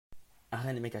אך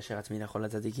אני מקשר עצמי לכל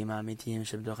הצדיקים האמיתיים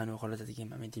שבתוכנו וכל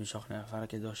הצדיקים האמיתיים שוכני עפר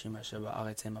הקדושים אשר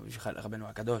בארץ הם בשביל רבנו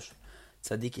הקדוש.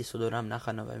 צדיק יסוד עולם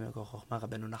נחמן ובמקור חוכמה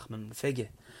רבנו נחמן מפגה.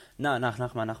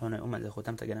 נחמן נאום על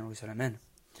זכותם תגננו וישראל אמן.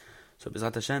 So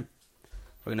B'ezrat Hashem,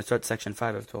 we're going to start section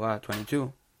 5 of Torah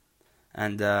 22,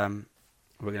 and we're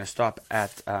going to stop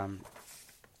at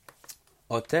Otet.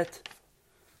 We're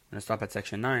going to stop at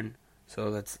section 9, so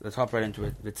let's hop right into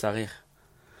it.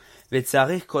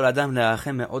 V'tzarich kol adam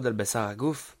le'achem me'od al besar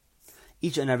haguf.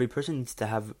 Each and every person needs to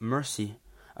have mercy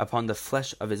upon the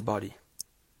flesh of his body.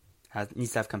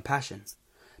 Needs to have compassion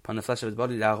upon the flesh of his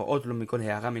body.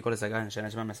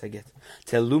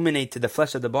 To illuminate to the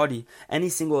flesh of the body any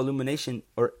single illumination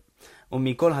or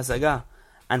umikol hasaga,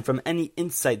 and from any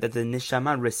insight that the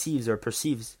neshama receives or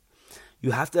perceives.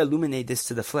 You have to illuminate this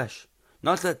to the flesh.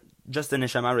 Not that just the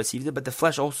neshama receives it, but the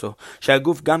flesh also.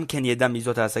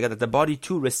 That the body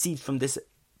too receives from this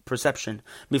perception.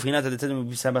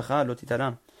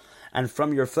 And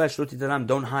from your flesh,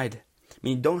 don't hide.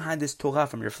 Meaning, don't hide this Torah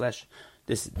from your flesh.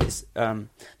 This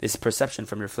perception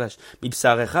from your flesh.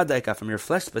 From your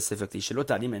flesh specifically.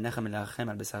 That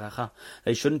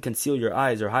you shouldn't conceal your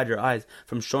eyes or hide your eyes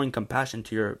from showing compassion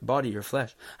to your body, your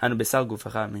flesh.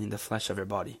 Meaning the flesh of your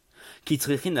body.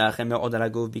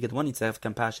 Because one needs to have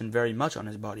compassion very much on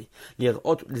his body.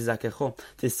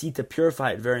 To see, to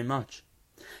purify it very much.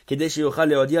 In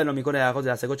order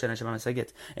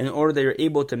that you're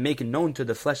able to make known to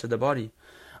the flesh of the body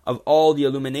of all the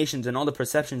illuminations and all the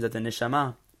perceptions that the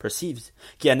neshama perceives.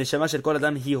 Because the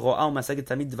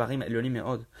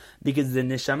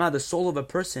neshama, the soul of a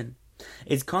person,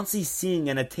 is constantly seeing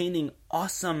and attaining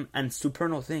awesome and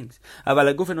supernal things. But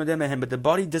the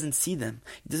body doesn't see them.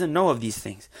 It doesn't know of these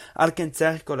things.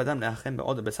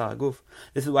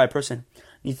 This is why a person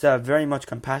needs to have very much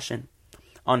compassion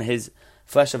on his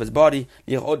flesh of his body.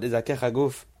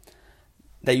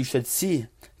 That you should see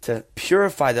to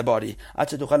purify the body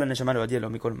until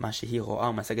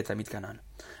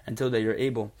that you're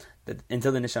able,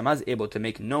 until the neshama is able to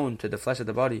make known to the flesh of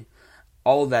the body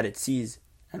all that it sees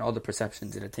and all the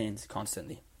perceptions it attains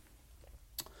constantly.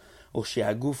 And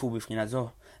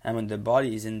when the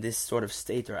body is in this sort of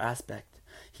state or aspect,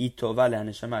 it's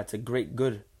a great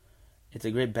good, it's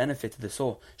a great benefit to the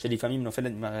soul.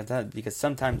 Because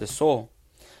sometimes the soul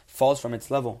falls from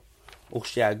its level.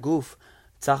 But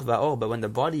when the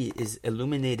body is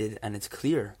illuminated and it's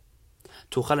clear,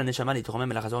 the neshama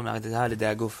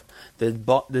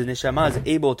is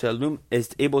able to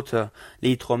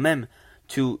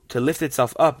lift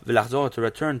itself up, to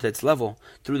return to its level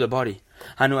through the body.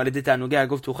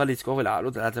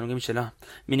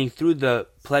 Meaning through the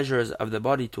pleasures of the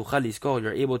body,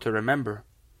 you're able to remember,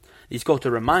 to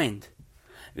remind,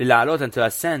 and to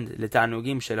ascend,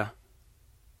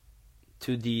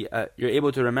 to the you're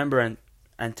able to remember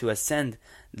and to ascend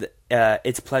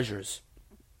its pleasures.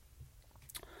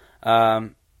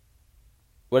 What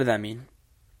does that mean?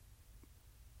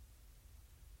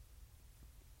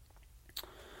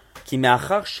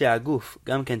 Let's see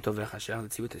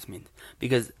what this means.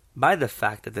 Because by the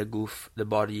fact that the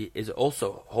body is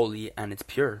also holy and it's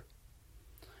pure,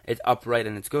 it's upright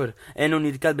and it's good,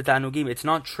 it's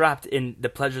not trapped in the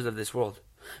pleasures of this world.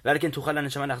 And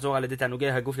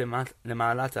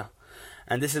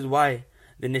this is why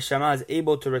the neshama is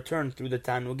able to return through the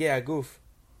tanugei haguf,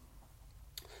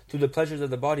 through the pleasures of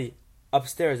the body,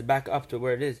 upstairs, back up to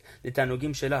where it is, the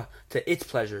tanugim shelah, to its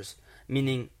pleasures.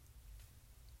 Meaning,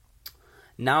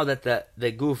 now that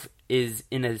the guf is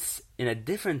in a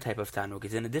different type of tanug,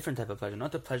 it's in a different type of pleasure,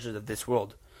 not the pleasures of this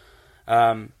world.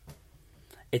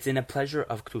 It's in a pleasure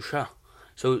of kedusha.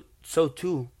 So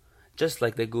too, just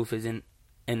like the guf is in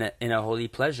a holy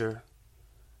pleasure,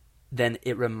 then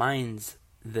it reminds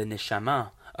the neshama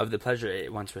of the pleasure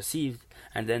it once received,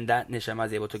 and then that neshama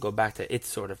is able to go back to its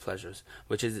sort of pleasures,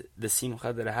 which is the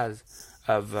simcha that it has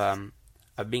of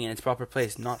being in its proper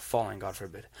place, not falling, God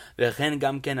forbid. And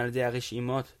the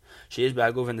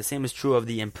same is true of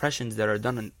the impressions that are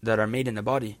done, that are made in the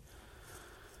body,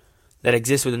 that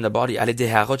exist within the body, through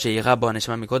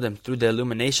the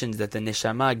illuminations that the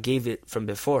neshama gave it from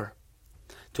before.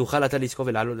 It's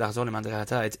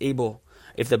able,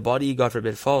 if the body, God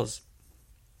forbid, falls,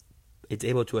 it's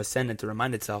able to ascend and to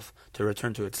remind itself to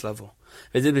return to its level.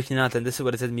 And this is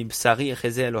what it says,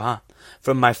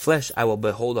 from my flesh I will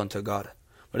behold unto God.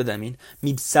 What does that mean?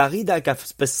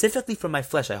 Specifically from my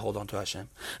flesh I hold on to Hashem.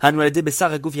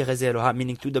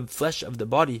 Meaning through the flesh of the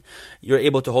body, you're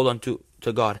able to hold on to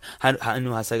God.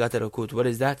 What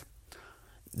is that?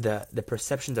 The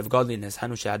perceptions of godliness.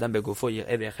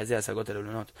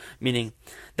 Meaning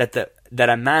that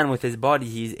a man with his body,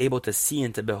 he is able to see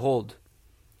and to behold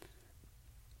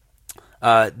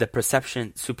the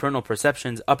perception, supernal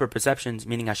perceptions, upper perceptions,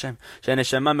 meaning Hashem. That the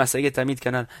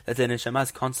neshama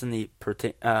is constantly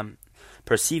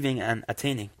perceiving and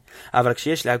attaining. But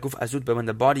when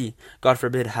the body, God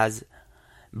forbid, has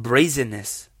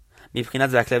brazenness,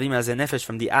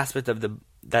 from the aspect of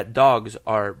that dogs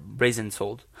are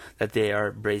brazen-souled, that they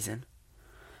are brazen.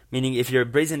 Meaning, if your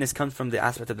brazenness comes from the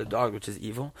aspect of the dog, which is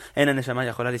evil, that the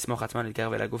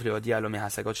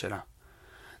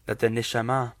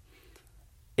neshama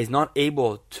is not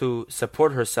able to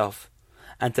support herself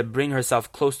and to bring herself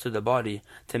close to the body,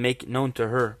 to make known to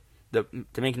her, to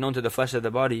make known to the flesh of the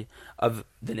body of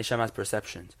the neshama's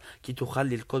perceptions.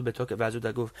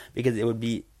 Because it would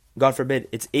be, God forbid,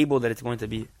 it's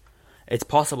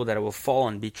possible that it will fall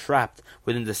and be trapped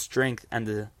within the strength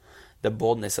and the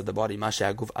boldness of the body. For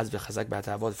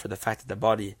the fact that the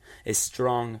body is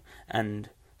strong and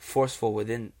forceful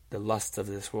within the lusts of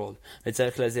this world. And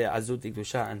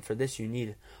for this you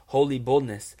need holy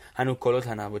boldness,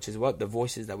 which is what? The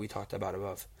voices that we talked about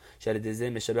above.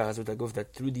 That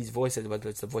through these voices, whether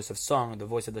it's the voice of song, the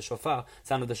voice of the shofar,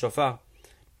 sound of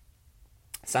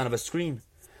a scream,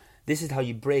 this is how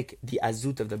you break the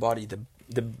azut of the body,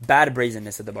 the bad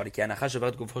brazenness of the body. And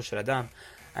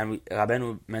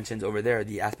Rabeinu mentions over there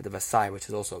the aspect of a sigh, which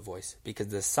is also a voice. Because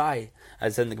the sigh,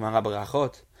 as said in the Gemara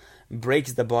Berachot,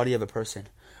 breaks the body of a person.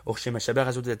 And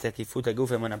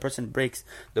when a person breaks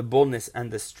the boldness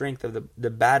and the strength of the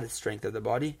bad strength of the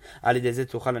body, now the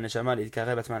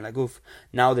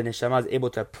neshama is able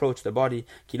to approach the body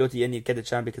because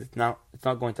it's not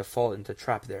going to fall into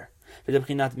trap there. And this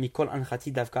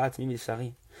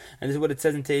is what it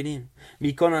says in Tehillim.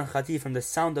 From the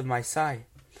sound of my sigh,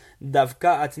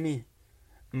 davka atmi,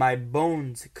 my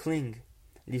bones cling,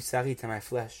 lifsari, to my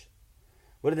flesh.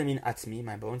 What does it mean, atmi,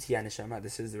 my bones? Hiya neshama.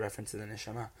 This is the reference to the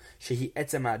neshama. Shehi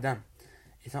etzem adam.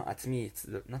 It's not atmi, it's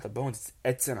not the bones,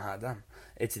 it's etzem adam.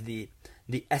 It's the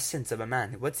essence of a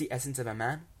man. What's the essence of a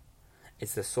man?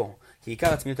 It's the soul.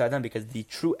 Because the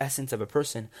true essence of a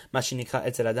person, like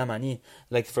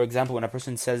for example, when a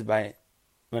person says, for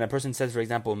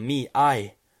example, me,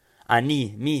 I,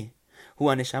 ani, me, hu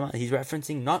aneshama, he's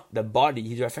referencing not the body,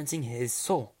 he's referencing his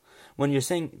soul. When you're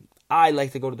saying, I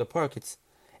like to go to the park, it's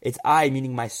I,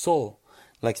 meaning my soul,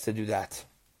 likes to do that.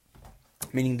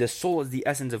 Meaning the soul is the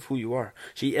essence of who you are.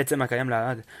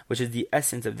 Which is the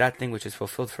essence of that thing which is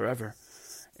fulfilled forever.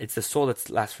 It's the soul that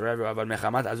lasts forever. What does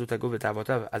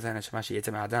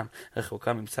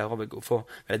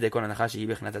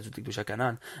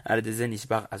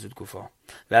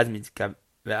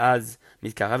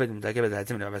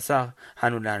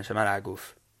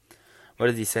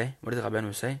he say? What does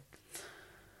Rabeinu say?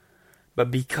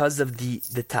 But because of the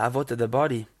ta'avot of the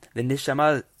body, the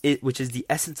neshama, which is the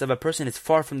essence of a person, is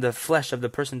far from the flesh of the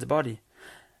person's body.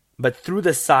 But through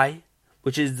the sigh,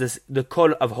 which is the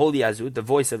call of holy azut, the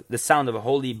voice of the sound of a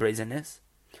holy brazenness,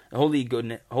 holy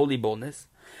goodness, holy boldness,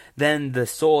 then the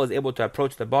soul is able to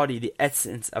approach the body, the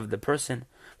essence of the person,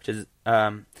 which is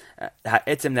the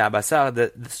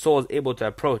soul is able to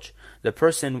approach the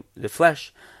person, the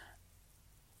flesh.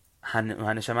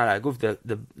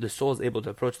 The soul is able to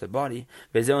approach the body.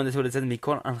 This is what it says. This is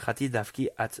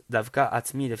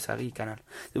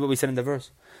what we said in the verse.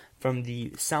 From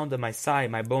the sound of my sigh,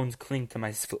 my bones cling to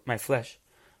my flesh,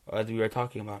 as we were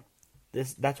talking about.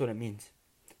 That's what it means.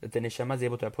 That the neshama is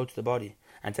able to approach the body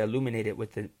and to illuminate it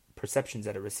with the perceptions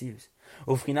that it receives.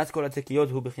 And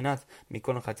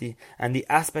the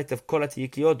aspect of kol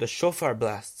hatikiyot, the shofar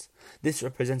blasts, this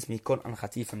represents mikol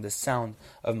anchati, from the sound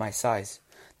of my sighs.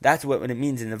 That's what it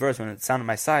means in the verse. When it sound of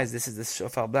my sighs, this is the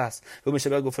shofar blast.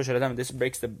 This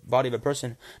breaks the body of a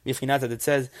person. That it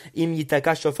says,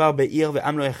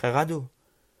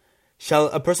 shall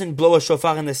a person blow a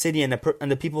shofar in the city and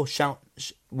the people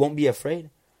won't be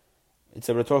afraid? It's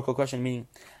a rhetorical question, meaning,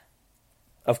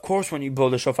 of course, when you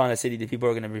blow the shofar in the city, the people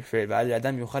are going to be afraid.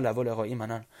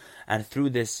 And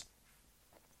through this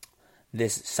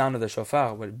sound of the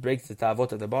shofar, when it breaks the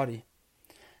ta'avot of the body,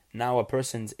 now a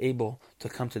person's able to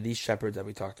come to these shepherds that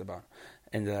we talked about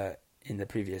in the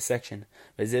previous section.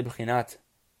 In the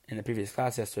previous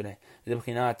class yesterday. This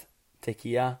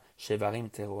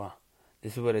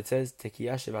is what it says. These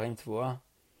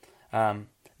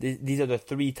are the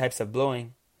three types of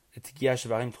blowing. The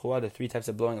three types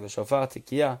of blowing of the shofar.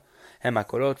 Tekiah,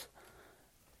 hemakolot.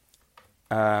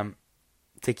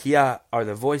 Tekiah are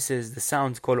the voices, the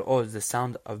sounds. Kol oz, the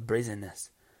sound of brazenness.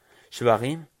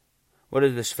 Shvarim. What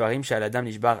is the shvarim? Sha'aladam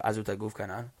nishbar azut aguf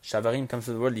kanan. Shvarim comes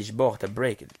from the word lishbor, to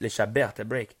break, leshaber, to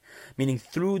break. Meaning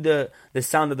through the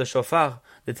sound of the shofar,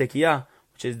 the tekiah,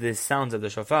 which is the sounds of the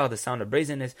shofar, the sound of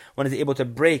brazenness, one is able to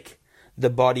break the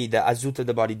body, the azut of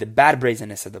the body, the bad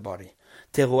brazenness of the body.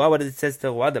 Teruah, what it says,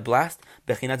 teruah, the blast,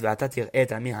 bechinat ve'ata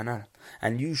tir'eh ami hanal,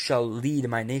 and you shall lead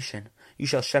my nation. You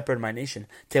shall shepherd my nation.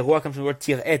 Teruah comes from the word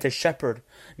tir'eh, to shepherd,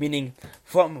 meaning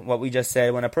from what we just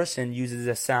said, when a person uses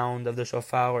the sound of the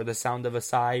shofar or the sound of a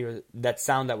sigh or that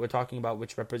sound that we're talking about,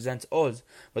 which represents oz,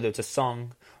 whether it's a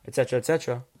song, etc.,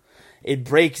 etc., it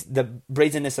breaks the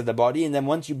brazenness of the body, and then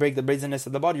once you break the brazenness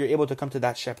of the body, you're able to come to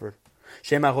that shepherd.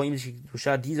 These are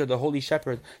the holy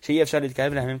shepherds.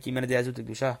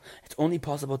 It's only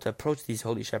possible to approach these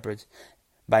holy shepherds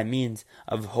by means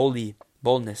of holy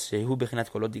boldness,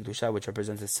 which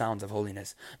represents the sounds of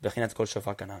holiness. This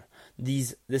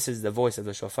is the voice of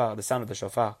the shofar, the sound of the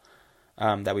shofar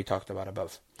that we talked about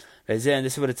above. And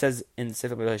this is what it says in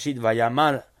Sefer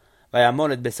Bereshit,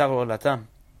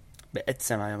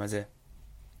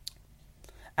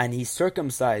 and he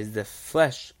circumcised the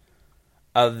flesh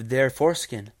of their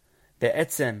foreskin,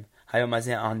 be'etzem hayom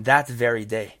hazeh, on that very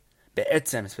day.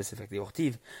 Be'etzem specifically.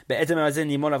 Be'etzem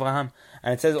nimol Avraham.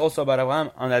 And it says also about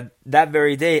Avraham, on that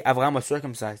very day, Avraham was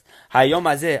circumcised. Hayom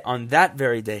hazeh, on that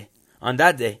very day. On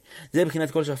that day.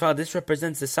 This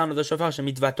represents the sound of the shofar,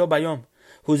 shemitvato bayom,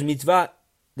 whose mitzvah,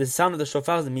 the sound of the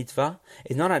shofar's mitzvah,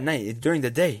 is not at night, it's during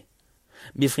the day.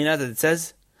 B'frinat, it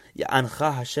says,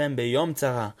 Ya'ancha Hashem beyom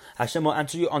tzara. Hashem will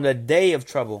answer you on the day of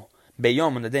trouble.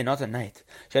 Beyom, on the day, not at night.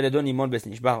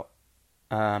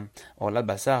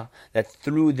 That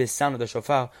through this sound of the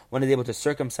shofar, one is able to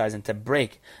circumcise and to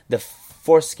break the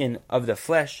foreskin of the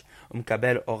flesh,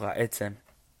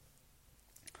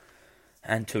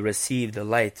 and to receive the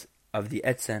light of the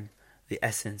etzem, the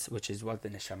essence, which is what the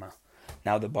neshama.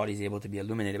 Now the body is able to be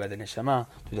illuminated by the neshama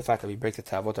through the fact that we break the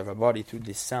tavot of our body through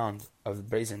this sound of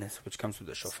brazenness, which comes through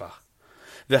the shofar.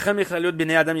 And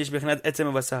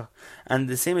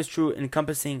the same is true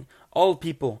encompassing all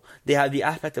people. They have the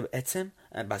aspect of etzem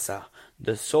and basar,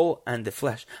 the soul and the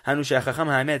flesh.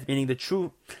 Meaning the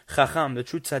true chacham, the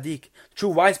true tzaddik, true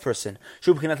wise person.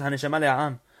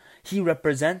 He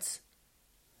represents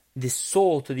the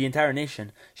soul to the entire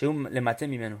nation.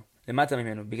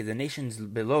 Because the nations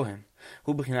below him,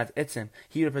 he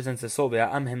represents the soul,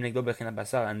 and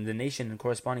the nation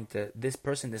corresponding to this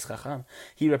person, this chacham,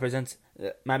 he represents,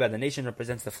 the nation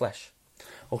represents the flesh.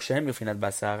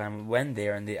 And when they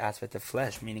are in the aspect of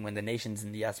flesh, meaning when the nation's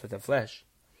in the aspect of flesh,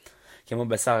 like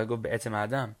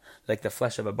the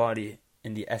flesh of a body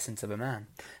in the essence of a man,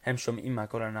 they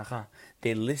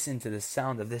listen to the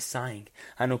sound of this sighing.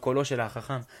 They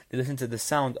listen to the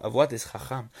sound of what is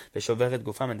chacham,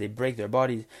 and they break their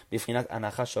bodies. It says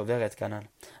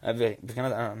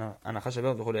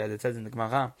in the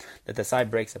Gemara that the sigh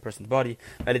breaks a person's body,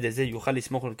 and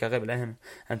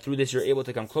through this you're able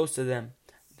to come close to them,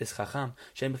 this chacham,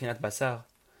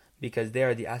 because they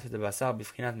are the aspect of basar,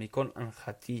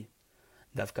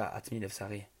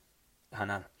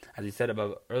 Hanan. As we said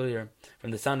above earlier,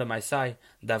 from the sound of my sigh,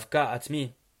 davka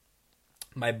atzmi,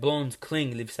 my bones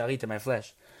cling livsari, to my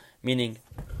flesh. Meaning,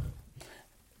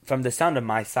 from the sound of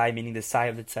my sigh, meaning the sigh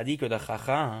of the tzaddik or the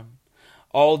chacham,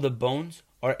 all the bones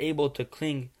are able to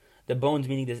cling. The bones,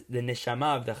 meaning the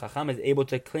neshama of the chacham, is able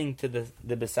to cling to the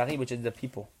besari, which is the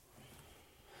people.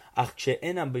 But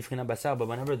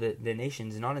whenever the nation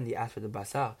is not in the aspect of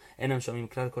basar,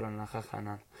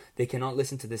 they cannot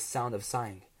listen to this sound of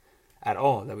sighing at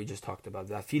all that we just talked about.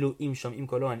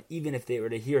 And even if they were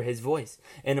to hear his voice,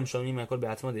 they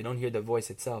don't hear the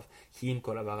voice itself.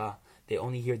 They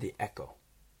only hear the echo.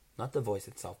 Not the voice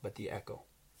itself, but the echo.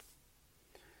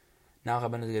 Now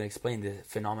Rabeinu is going to explain the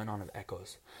phenomenon of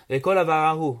echoes.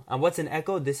 And what's an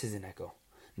echo? This is an echo.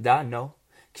 No.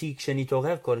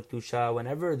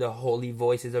 Whenever the holy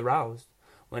voice is aroused,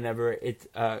 whenever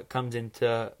it comes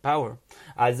into power.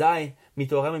 Then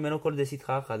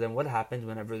what happens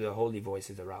whenever the holy voice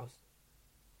is aroused?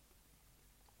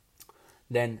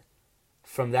 Then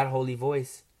from that holy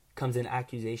voice comes an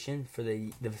accusation for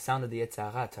the sound of the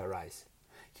Yetzer Hara to arise.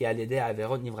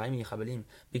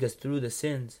 Because through the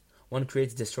sins, one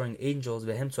creates destroying angels,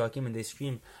 and they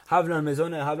scream,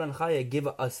 give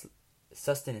us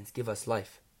sustenance, give us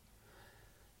life.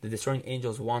 The destroying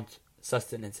angels want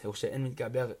sustenance. And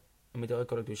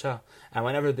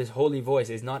whenever this holy voice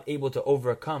is not able to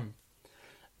overcome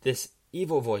this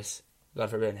evil voice, God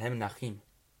forbid,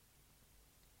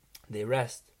 they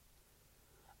rest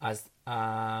as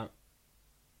my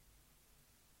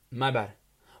bad.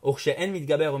 When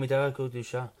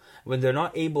they're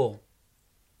not able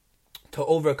to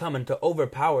overcome and to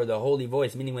overpower the holy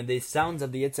voice, meaning when the sounds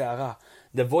of the Yetzer Hara,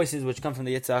 the voices which come from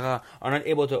the Yetzer Hara, are not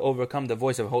able to overcome the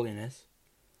voice of holiness,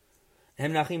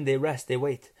 they rest, they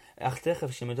wait. But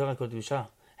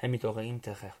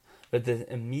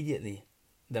immediately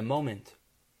the moment.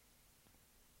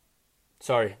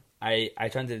 Sorry, I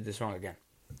translated this wrong again.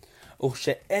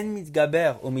 Meaning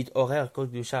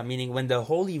when the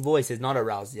holy voice is not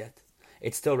aroused yet,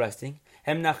 it's still resting.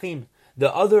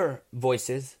 The other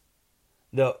voices,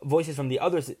 the voices from the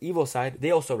other evil side,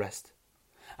 they also rest.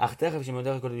 But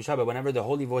whenever the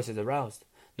holy voice is aroused,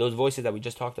 those voices that we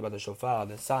just talked about, the shofar,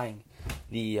 the sighing,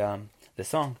 the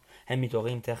song,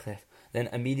 then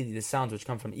immediately the sounds which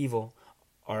come from evil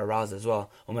are aroused as well.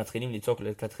 And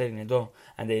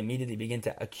they immediately begin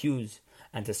to accuse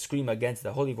and to scream against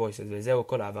the holy voices.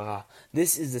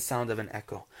 This is the sound of an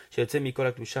echo,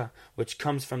 which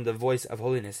comes from the voice of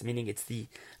holiness, meaning it's the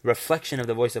reflection of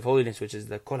the voice of holiness, which is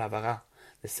the kol havara,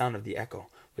 the sound of the echo,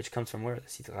 which comes from where? The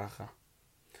sitracha.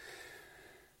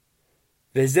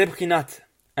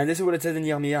 And this is what it says in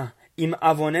Yirmiyah, Im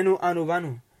avonenu anu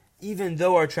vanu, even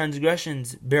though our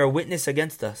transgressions bear witness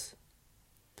against us.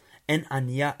 En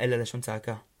aniya ela lashon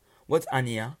tzaka. What's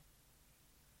aniya?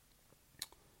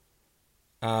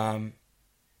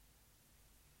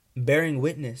 Bearing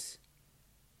witness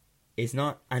is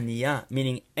not aniya,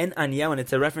 meaning en aniya, when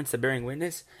it's a reference to bearing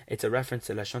witness, it's a reference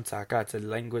to lashon tzaka, it's a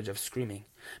language of screaming.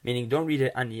 Meaning don't read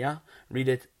it aniya, read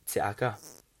it tzaka.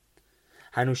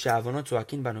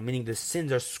 Meaning the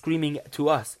sins are screaming to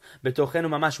us,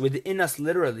 within us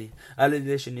literally, through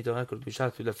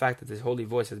the fact that this holy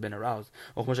voice has been aroused.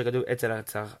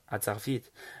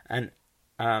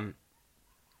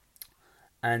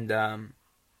 And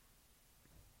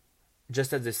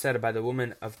just as is said by the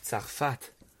woman of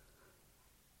Tzarfat,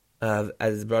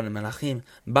 as brought in Malachim,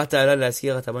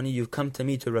 you've come to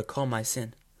me to recall my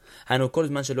sin. Meaning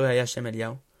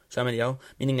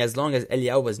as long as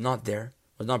Eliyahu was not there,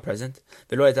 was not present,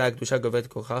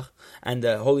 and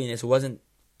the holiness wasn't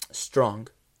strong,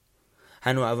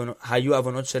 her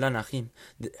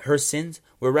sins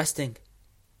were resting.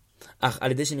 But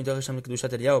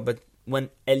when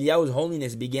Eliyahu's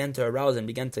holiness began to arouse and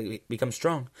began to become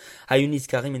strong, they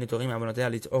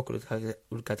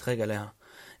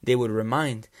would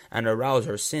remind and arouse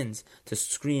her sins to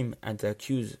scream and to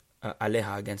accuse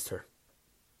Aleha against her.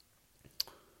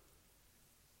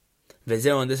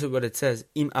 And this is what it says,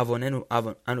 Im avonenu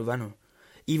anu vanu.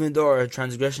 Even though our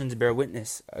transgressions bear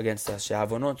witness against us,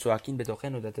 that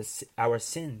our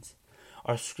sins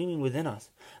are screaming within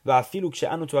us. And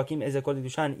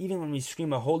even when we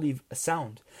scream a holy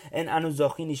sound, we are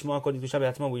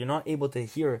not able to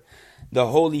hear the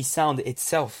holy sound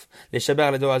itself.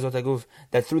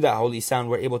 That through that holy sound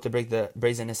we're able to break the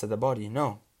brazenness of the body.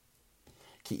 No.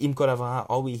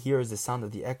 All we hear is the sound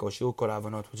of the echo, which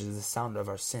is the sound of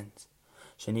our sins,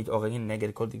 which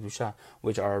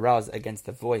are aroused against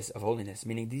the voice of holiness.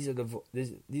 Meaning these are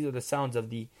the sounds of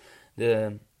the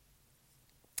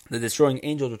destroying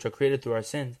angels which are created through our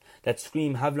sins that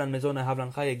scream, Havlan mezona,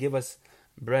 Havlan chaya, give us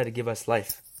bread, give us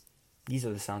life. These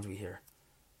are the sounds we hear.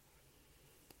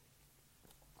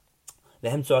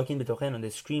 And they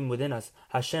scream within us,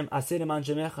 Hashem, aseh leman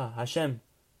shemecha, Hashem,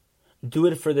 do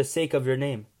it for the sake of your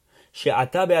name.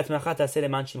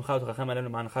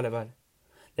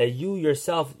 That you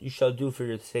yourself you shall do for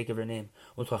the sake of your name.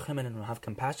 Have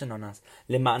compassion on us.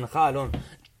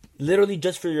 Literally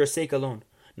just for your sake alone.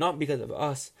 Not because of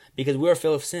us, because we're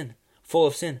full of sin.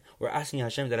 We're asking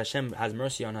Hashem that Hashem has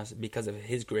mercy on us because of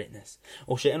His greatness.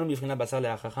 And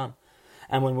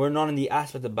when we're not in the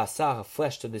aspect of basar, of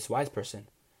flesh, to this wise person,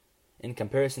 in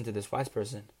comparison to this wise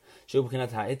person, who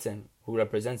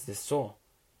represents this soul,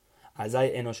 then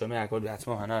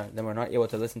we're not able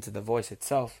to listen to the voice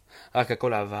itself.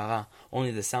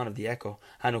 Only the sound of the echo.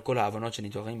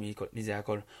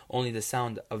 Only the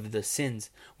sound of the sins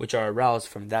which are aroused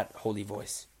from that holy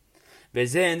voice.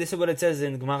 And this is what it says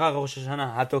in Gemara Rosh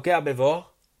Hashanah.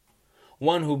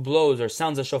 One who blows or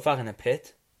sounds a shofar in a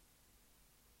pit.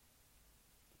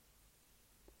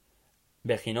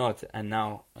 Bechinot, and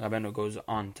now Rabeinu goes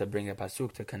on to bring a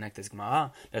pasuk to connect this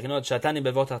Gemara. Bechinot shatani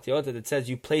bevor tartiot. It says,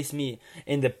 you place me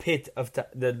in the pit of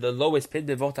the lowest pit,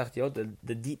 bevor tartiot,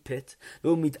 the deep pit.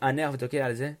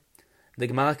 The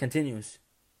Gemara continues.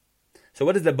 So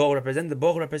what does the bo represent? The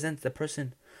bo represents the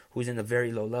person who's in the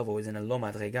very low level, who's in a lo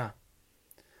madrega.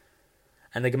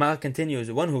 And the Gemara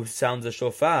continues, one who sounds a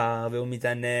shofar, and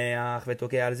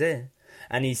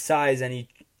he sighs and he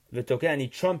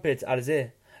trumpets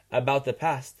about the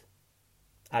past.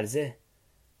 Those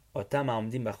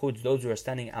who are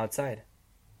standing outside.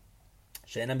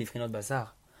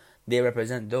 They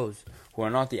represent those who are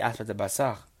not the aspect of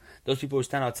basar. Those people who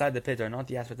stand outside the pit are not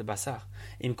the aspect of basar.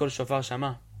 Im kol shofar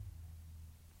shama.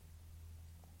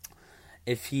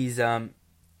 If he's Im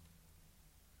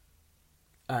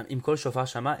kol shofar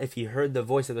shama, if he heard the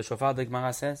voice of the shofar, the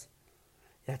Gemara says,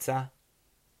 Yatsa,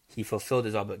 he fulfilled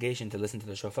his obligation to listen to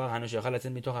the shofar.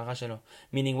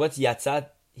 Meaning, what's Yatsa?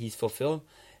 He's fulfilled.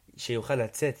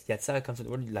 Yatsa comes from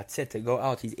the word latzet, to go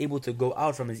out. He's able to go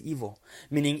out from his evil.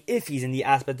 Meaning, if he's in the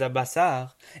aspect of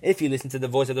basar, if he listens to the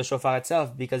voice of the shofar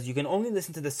itself, because you can only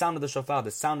listen to the sound of the shofar,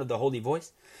 the sound of the holy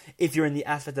voice, if you're in the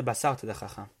aspect of basar, to the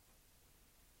chacham.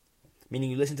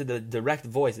 Meaning, you listen to the direct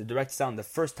voice, the direct sound, the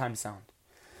first time sound.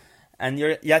 And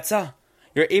you're Yatsa.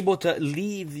 You're able to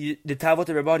leave the tavot of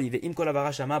your body.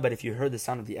 But if you heard the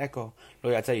sound of the echo,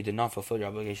 you did not fulfill your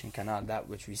obligation. Cannot, that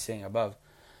which we saying above.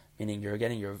 Meaning you're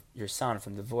getting your sound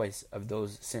from the voice of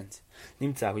those sins.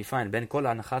 Nimtza, we find ben kol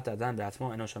anachat adam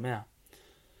be'atzmo eno shomea.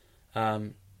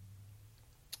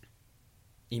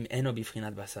 Im eno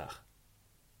bifrinat basar.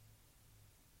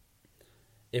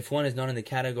 If one is not in the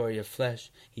category of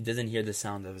flesh, he doesn't hear the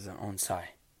sound of his own sigh.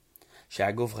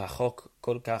 That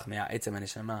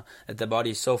the body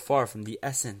is so far from the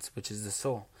essence, which is the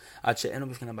soul. For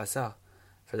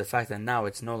the fact that now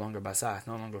it's no longer basar, it's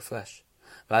no longer flesh.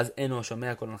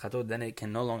 Then it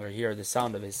can no longer hear the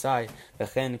sound of his sigh. And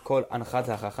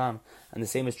the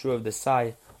same is true of the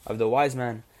sigh of the wise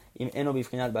man. If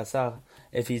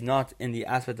he's not in the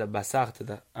aspect of basar, to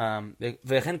the and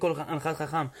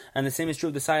the same is true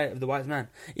of the sigh of the wise man.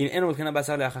 If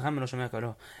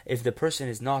the person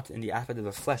is not in the aspect of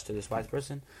the flesh to this wise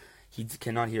person, he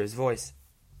cannot hear his voice.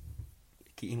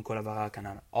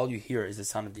 All you hear is the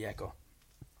sound of the echo.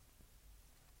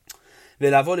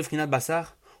 Now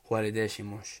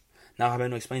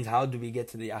Rabeinu explains, how do we get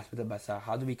to the aspect of basar?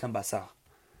 How do we become basar?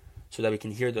 So that we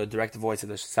can hear the direct voice of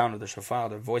the sound of the shofar,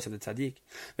 the voice of the tzaddik.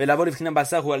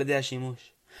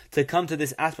 To come to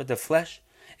this aspect of flesh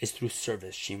is through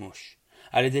service, shimush.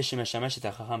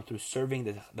 Through serving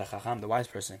the chacham, the wise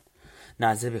person.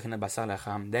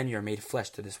 Then you're made flesh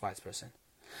to this wise person.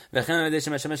 And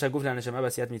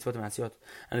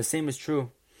the same is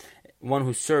true, one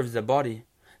who serves the body,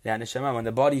 when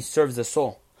the body serves the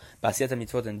soul,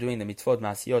 and doing the mitzvot,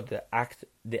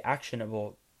 the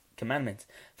actionable commandments.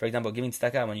 For example, giving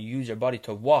tzedakah, when you use your body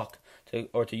to walk,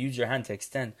 or to use your hand to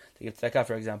extend, to give tzedakah,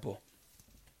 for example.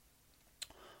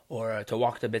 Or to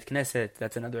walk to Bet Knesset,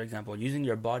 that's another example. Using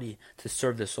your body to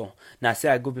serve the soul. Then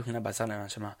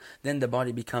the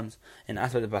body becomes an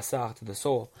aspect of basar to the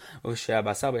soul.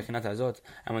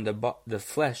 And when the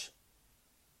flesh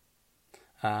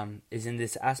is in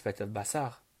this aspect of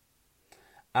basar,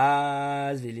 then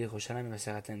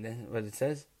what it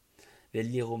says, to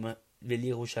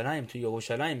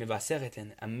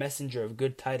Yerushalayim, a messenger of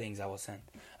good tidings I will send,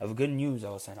 of good news I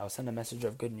will send a messenger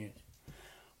of good news.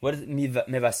 What is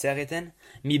mevasereten?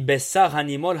 Mi besar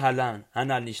hanimol halan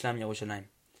hanal nishlam Yerushalayim.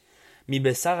 Mi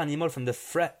besar hanimol, from the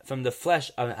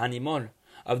flesh of hanimol,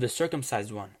 of the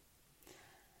circumcised one.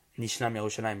 Nishlam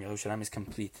Yerushalayim. Yerushalayim is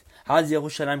complete. How is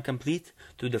Yerushalayim complete?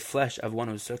 Through the flesh of one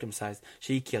who is circumcised.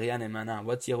 Shei kirya ne'emana.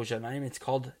 What's Yerushalayim? It's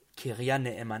called kirya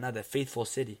ne'emana, the faithful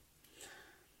city.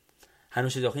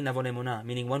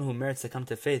 Meaning one who merits to come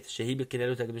to faith, which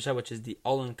is the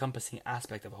all-encompassing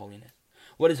aspect of holiness.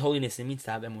 What is holiness? It means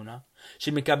to have emunah.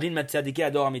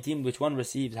 Which one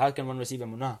receives. How can one receive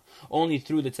emunah? Only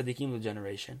through the tzadikim of the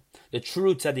generation. The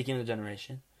true tzadikim of the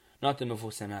generation. Not the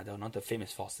mefusem, not the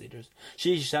famous false leaders.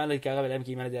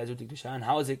 And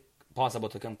how is it possible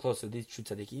to come close to these true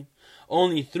tzadikim?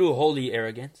 Only through holy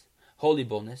arrogance, holy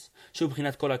boldness,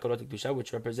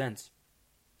 which represents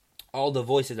all the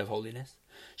voices of holiness.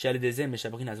 Through this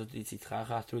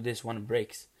one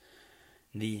breaks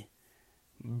the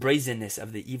brazenness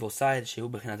of the evil side,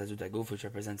 which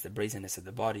represents the brazenness of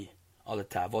the body, all the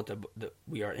ta'avot that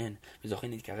we are in,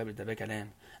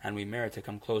 and we merit to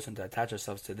come close and to attach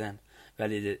ourselves to them,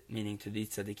 meaning to these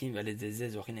tzadikim.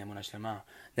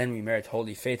 Then we merit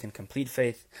holy faith and complete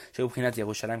faith, which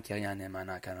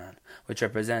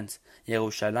represents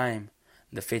Yerushalayim,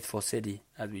 the faithful city,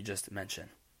 as we just mentioned.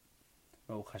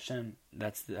 Baruch Hashem,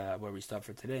 that's where we stop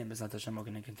for today, and B'ezrat Hashem we're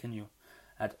going to continue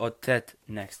at Otet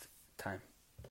next time.